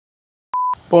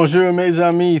Bonjour mes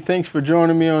amis, thanks for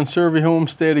joining me on SERVi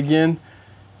Homestead again.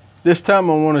 This time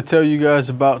I want to tell you guys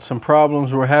about some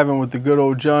problems we're having with the good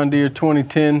old John Deere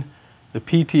 2010. The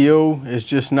PTO is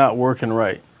just not working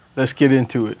right. Let's get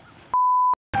into it.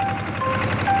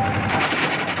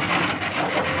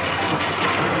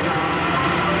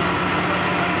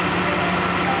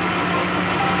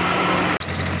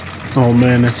 Oh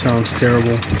man, that sounds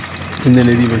terrible. And then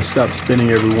it even stops spinning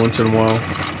every once in a while.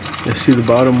 You see the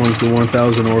bottom one's the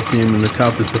 1000 RPM and the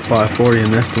top is the 540,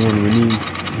 and that's the one we need.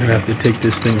 We're gonna have to take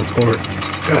this thing apart.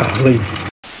 Golly.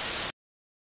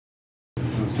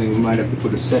 So we might have to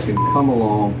put a second come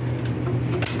along.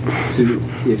 See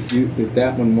if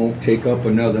that one won't take up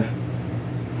another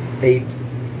 8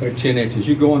 or 10 inches.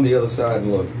 You go on the other side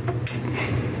and look.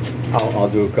 I'll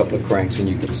do a couple of cranks and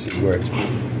you can see where it's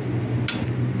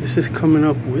moving. This is coming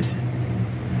up with it.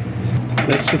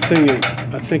 That's the thing.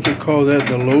 I think it called that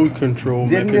the load control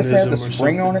mechanism. Didn't this have the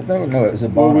spring on it though? No, it was a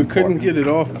bottom. Well, we couldn't get it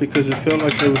off because it felt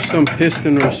like there was some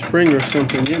piston or spring or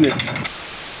something in it.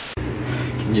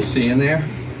 Can you see in there?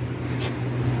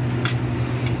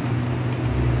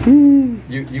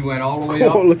 You went all the way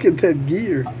up? Oh, look at that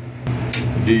gear.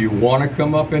 Do you want to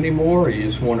come up anymore, or you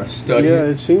just want to study Yeah,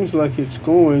 it seems like it's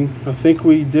going. I think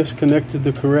we disconnected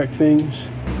the correct things.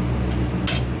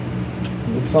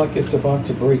 Looks like it's about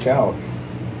to break out.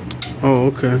 Oh,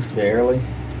 okay. Just barely.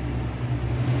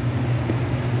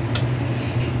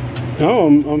 Now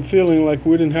I'm feeling like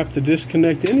we didn't have to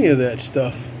disconnect any of that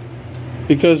stuff.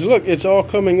 Because look, it's all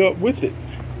coming up with it.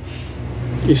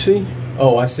 You see?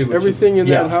 Oh, I see what everything in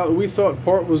that house. We thought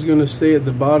part was going to stay at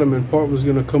the bottom and part was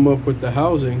going to come up with the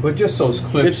housing. But just those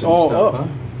clips it's all stuff, up.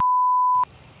 Huh?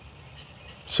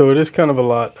 So it is kind of a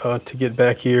lot to get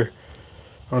back here.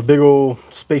 On a big old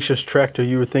spacious tractor,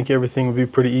 you would think everything would be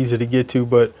pretty easy to get to,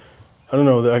 but I don't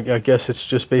know. I guess it's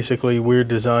just basically weird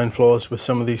design flaws with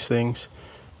some of these things.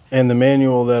 And the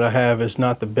manual that I have is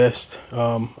not the best.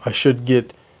 I should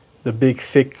get the big,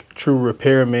 thick, true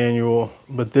repair manual,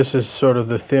 but this is sort of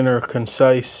the thinner,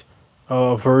 concise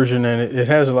version, and it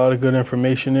has a lot of good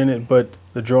information in it, but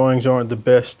the drawings aren't the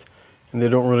best, and they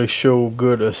don't really show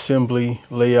good assembly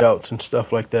layouts and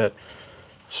stuff like that.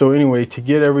 So anyway, to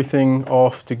get everything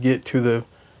off to get to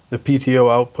the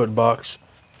PTO output box,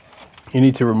 you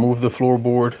need to remove the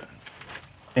floorboard,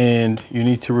 and you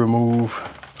need to remove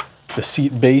the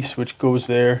seat base, which goes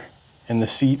there, and the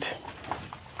seat.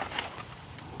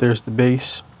 There's the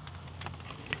base.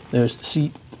 There's the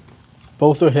seat.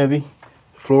 Both are heavy.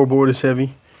 The floorboard is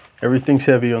heavy. Everything's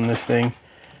heavy on this thing.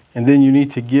 And then you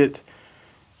need to get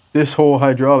this whole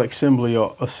hydraulic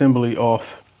assembly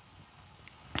off.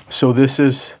 So this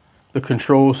is the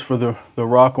controls for the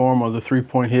rock arm or the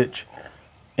 3-point hitch.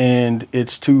 And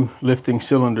it's 2 lifting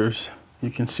cylinders.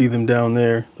 You can see them down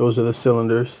there. Those are the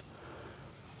cylinders.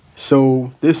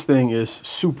 So this thing is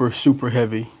super, super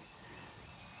heavy.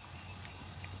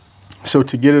 So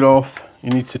to get it off, you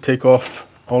need to take off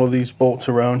all of these bolts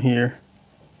around here.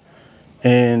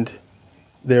 And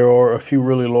there are a few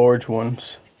really large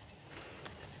ones.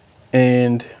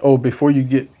 And before you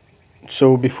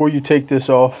take this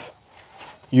off,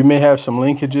 you may have some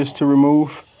linkages to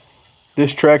remove.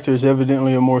 This tractor is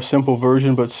evidently a more simple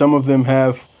version, but some of them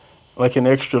have like an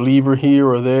extra lever here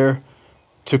or there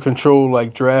to control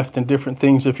like draft and different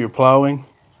things if you're plowing.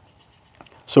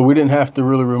 So we didn't have to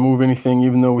really remove anything,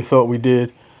 even though we thought we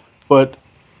did. But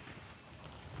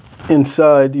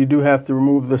inside, you do have to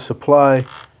remove the supply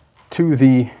to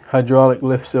the hydraulic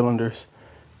lift cylinders.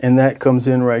 And that comes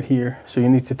in right here. So you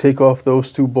need to take off those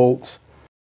 2 bolts.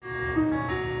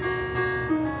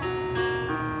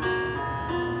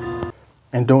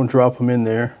 And don't drop them in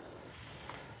there.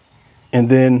 And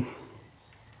then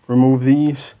remove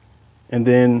these. And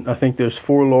then I think there's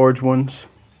 4 large ones.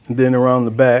 And then around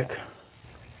the back,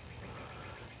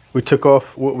 we took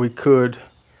off what we could,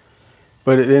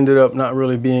 but it ended up not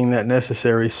really being that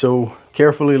necessary. So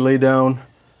carefully lay down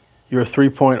your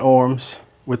 3-point arms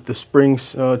with the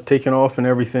springs taken off and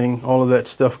everything. All of that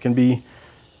stuff can be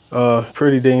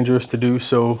pretty dangerous to do,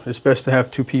 so it's best to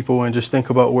have 2 people and just think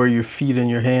about where your feet and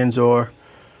your hands are.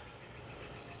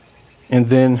 And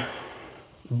then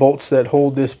bolts that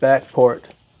hold this back part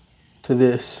to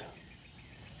this,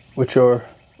 which are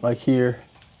like here.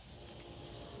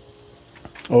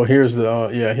 Oh, here's the,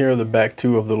 here are the back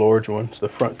 2 of the large ones. The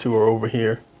front 2 are over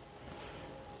here.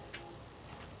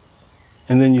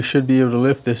 And then you should be able to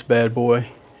lift this bad boy,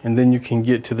 and then you can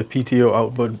get to the PTO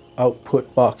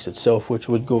output box itself, which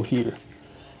would go here.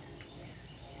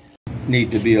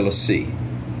 Need to be able to see.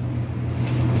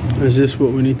 Is this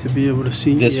what we need to be able to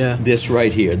see? This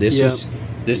right here. This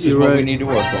This is You're what we right. need to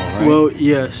work on, right? Well,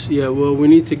 yes, yeah. Well, we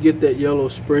need to get that yellow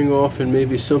spring off and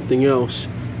maybe something else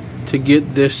to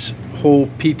get this whole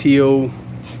PTO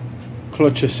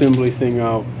clutch assembly thing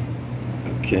out.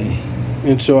 Okay.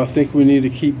 And so I think we need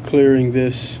to keep clearing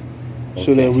this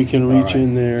so that we can reach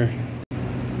in there.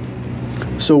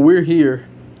 So we're here,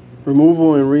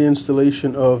 removal and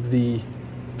reinstallation of the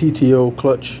PTO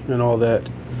clutch and all that.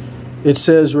 It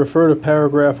says refer to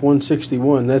paragraph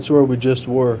 161. That's where we just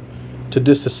were, to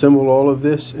disassemble all of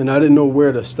this, and I didn't know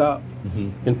where to stop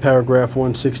in paragraph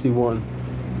 161.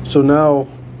 So now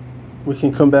we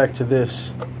can come back to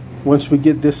this. Once we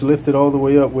get this lifted all the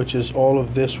way up, which is all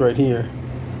of this right here,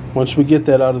 once we get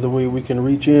that out of the way, we can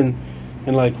reach in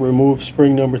and like remove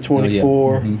spring number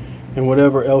 24 and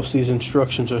whatever else these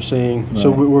instructions are saying. Right.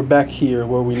 So we're back here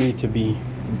where we need to be.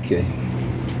 Okay.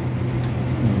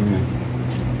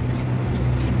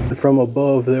 From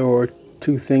above, there are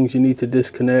two things you need to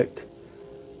disconnect.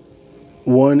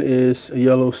 One is a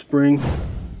yellow spring,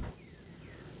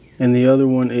 and the other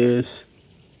one is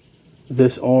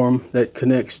this arm that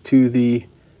connects to the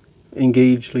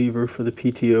engaged lever for the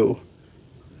PTO.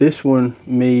 This one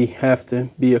may have to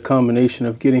be a combination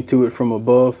of getting to it from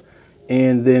above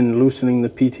and then loosening the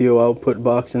PTO output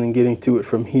box and then getting to it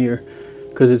from here,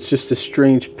 because it's just a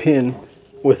strange pin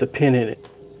with a pin in it.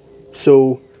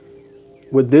 So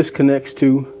what this connects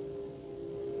to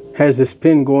has this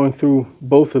pin going through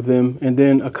both of them and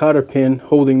then a cotter pin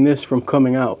holding this from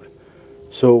coming out.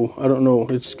 So I don't know,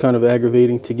 it's kind of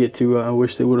aggravating to get to. I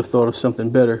wish they would have thought of something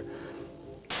better.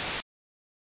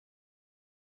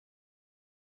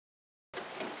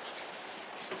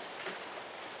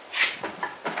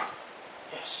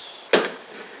 Yes.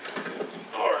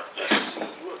 All right, let's see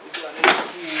what we got in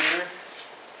here.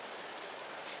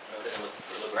 Oh, this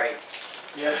look right.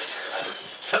 Yes,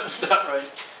 something's not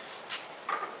right.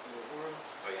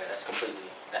 Oh yeah, that's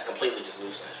completely just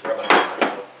loose. It's rubbing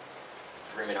out,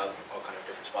 reaming out all kind of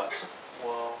different spots.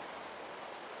 Wow.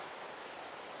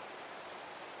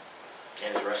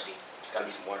 And it's rusty. It's gotta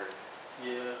be some water.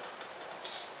 Yeah.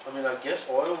 I mean, I guess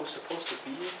oil was supposed to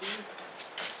be in here.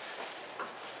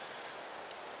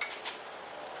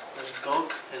 There's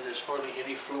gunk and there's hardly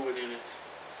any fluid in it.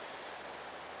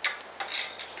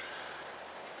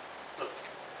 Look.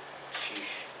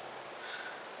 Sheesh.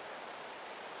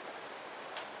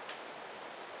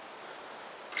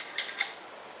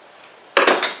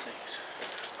 Thanks.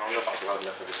 I don't know if I'm loud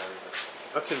enough for this time,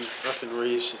 I can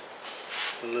raise it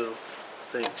a little.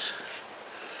 Thanks.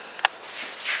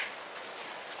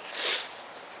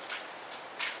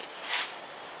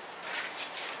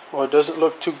 Well, it doesn't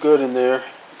look too good in there.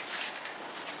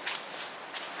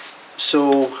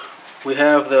 So we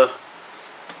have the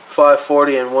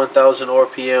 540 and 1000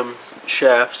 RPM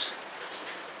shafts,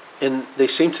 and they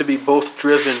seem to be both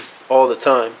driven all the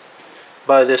time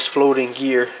by this floating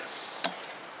gear,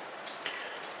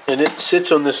 and it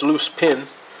sits on this loose pin.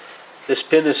 This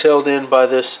pin is held in by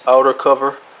this outer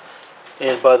cover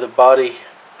and by the body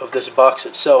of this box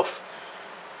itself.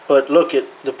 But look,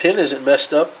 the pin isn't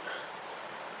messed up,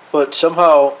 but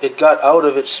somehow it got out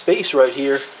of its space right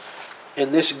here,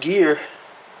 and this gear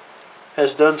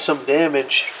has done some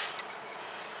damage.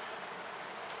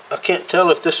 I can't tell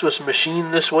if this was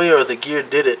machined this way or the gear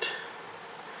did it.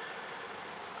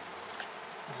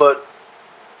 But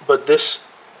this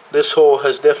hole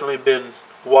has definitely been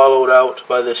wallowed out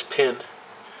by this pin,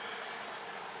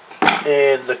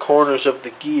 and the corners of the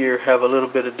gear have a little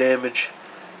bit of damage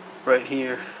right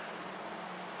here.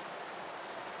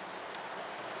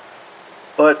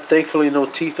 But thankfully no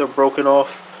teeth are broken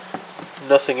off.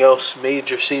 Nothing else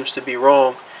major seems to be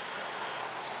wrong.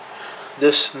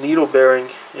 This needle bearing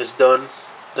is done.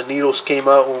 The needles came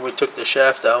out when we took the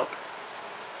shaft out.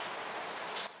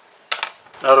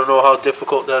 I don't know how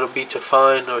difficult that'll be to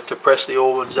find, or to press the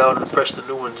old ones out and press the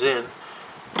new ones in.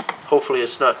 Hopefully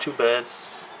it's not too bad.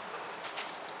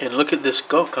 And look at this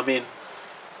gunk. I mean,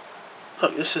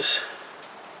 look, this is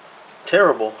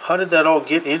terrible. How did that all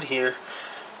get in here?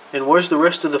 And where's the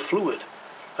rest of the fluid?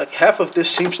 Like, half of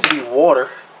this seems to be water.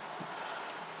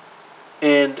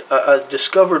 And I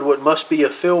discovered what must be a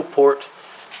fill port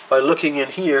by looking in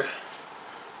here.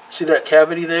 See that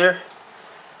cavity there?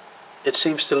 It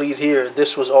seems to lead here.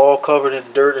 This was all covered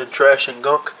in dirt and trash and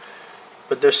gunk,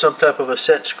 but there's some type of a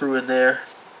set screw in there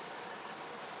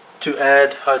to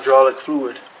add hydraulic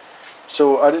fluid.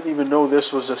 So I didn't even know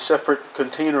this was a separate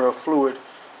container of fluid.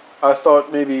 I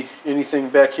thought maybe anything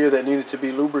back here that needed to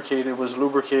be lubricated was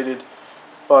lubricated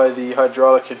by the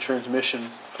hydraulic and transmission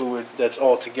fluid that's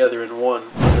all together in one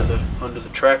under the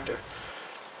tractor.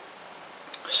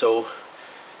 So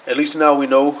at least now we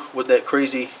know what that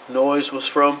crazy noise was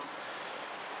from.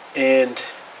 and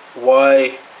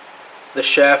why the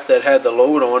shaft that had the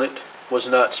load on it was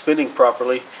not spinning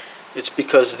properly. It's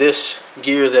because this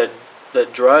gear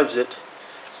that drives it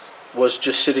was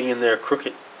just sitting in there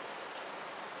crooked.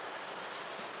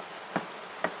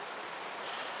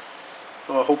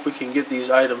 Well, I hope we can get these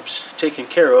items taken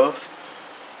care of.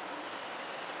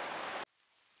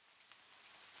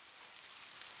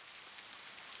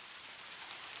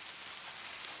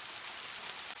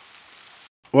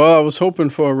 Well, I was hoping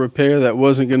for a repair that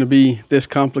wasn't going to be this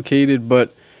complicated,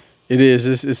 but it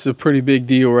is. It's a pretty big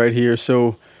deal right here.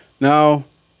 So now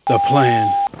the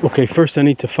plan. Okay, first I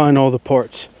need to find all the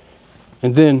parts,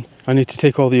 and then I need to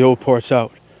take all the old parts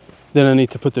out. Then I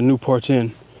need to put the new parts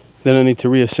in. Then I need to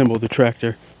reassemble the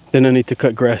tractor. Then I need to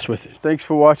cut grass with it. Thanks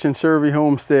for watching SERVi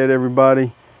Homestead,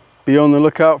 everybody. Be on the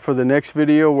lookout for the next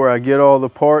video where I get all the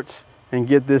parts and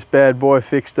get this bad boy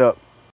fixed up.